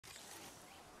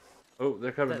Oh,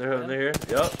 they're coming. They're here.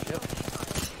 Yup. Yep.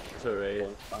 It's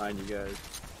alright. Behind you guys.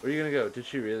 Where are you gonna go? Did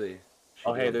she really?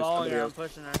 Oh, hey, I'm there's following her.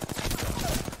 somebody I'm else.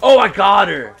 pushing her. Oh, I got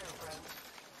her.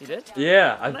 You did?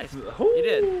 Yeah. Oh, nice. You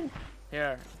did.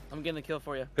 Here, I'm getting the kill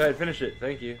for you. Go ahead, finish it.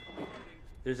 Thank you.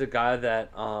 There's a guy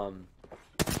that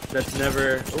that's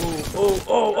never.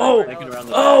 Taking around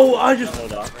the Oh!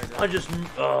 Hold off. I just.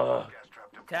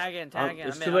 Tag in. It's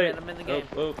I'm too late. in the game.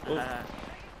 Oh.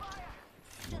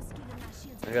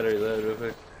 I gotta reload real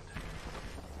quick.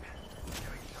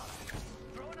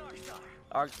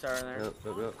 Arc star in there. Yep.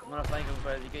 I'm gonna flank him,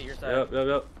 but you get your side.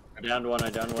 Yep. I downed one. I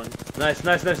downed one. Nice.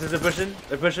 They're pushing.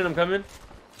 I'm coming.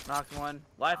 Knocked one.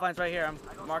 Lifeline's right here. I'm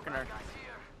marking her.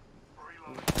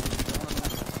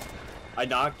 I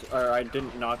knocked, or I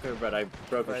didn't knock her, but I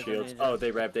broke her shields. Oh,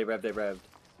 they revved.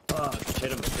 Oh,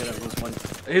 hit him.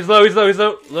 He's one. He's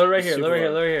low. Low right here. Low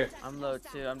right here. I'm low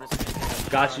too. I'm just.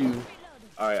 Got you.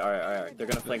 Alright. They're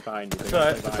gonna flank behind you. It's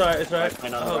alright.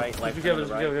 Lifeline on the right. Lifeline on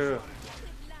the right. Go.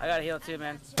 I gotta heal too,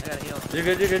 man. I gotta heal.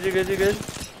 You're good.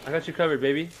 I got you covered,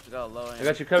 baby. Go low. I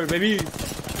got you covered, baby.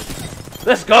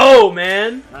 Let's go,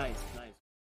 man. Nice.